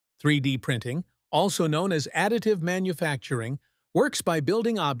3D printing, also known as additive manufacturing, works by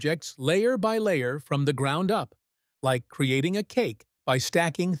building objects layer by layer from the ground up, like creating a cake by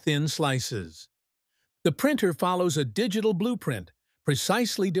stacking thin slices. The printer follows a digital blueprint,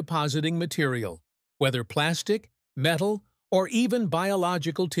 precisely depositing material, whether plastic, metal, or even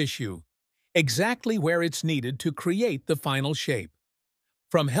biological tissue, exactly where it's needed to create the final shape.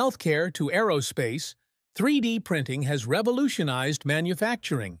 From healthcare to aerospace, 3D printing has revolutionized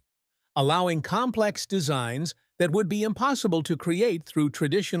manufacturing, allowing complex designs that would be impossible to create through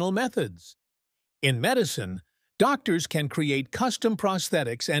traditional methods. In medicine, doctors can create custom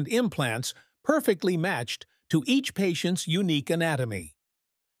prosthetics and implants perfectly matched to each patient's unique anatomy.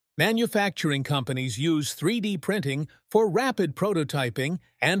 Manufacturing companies use 3D printing for rapid prototyping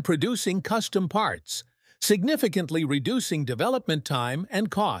and producing custom parts, significantly reducing development time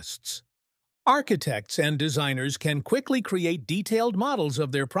and costs. Architects and designers can quickly create detailed models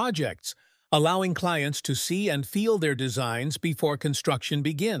of their projects, allowing clients to see and feel their designs before construction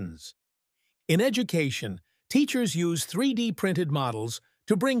begins. In education, teachers use 3D printed models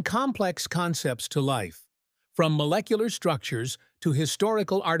to bring complex concepts to life, from molecular structures to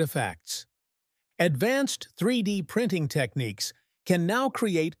historical artifacts. Advanced 3D printing techniques can now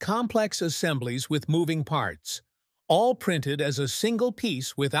create complex assemblies with moving parts, all printed as a single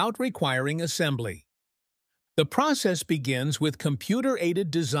piece without requiring assembly. The process begins with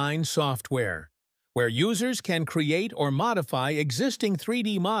computer-aided design software, where users can create or modify existing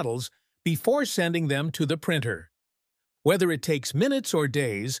 3D models before sending them to the printer. Whether it takes minutes or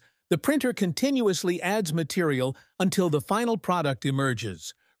days, the printer continuously adds material until the final product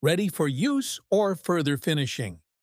emerges, ready for use or further finishing.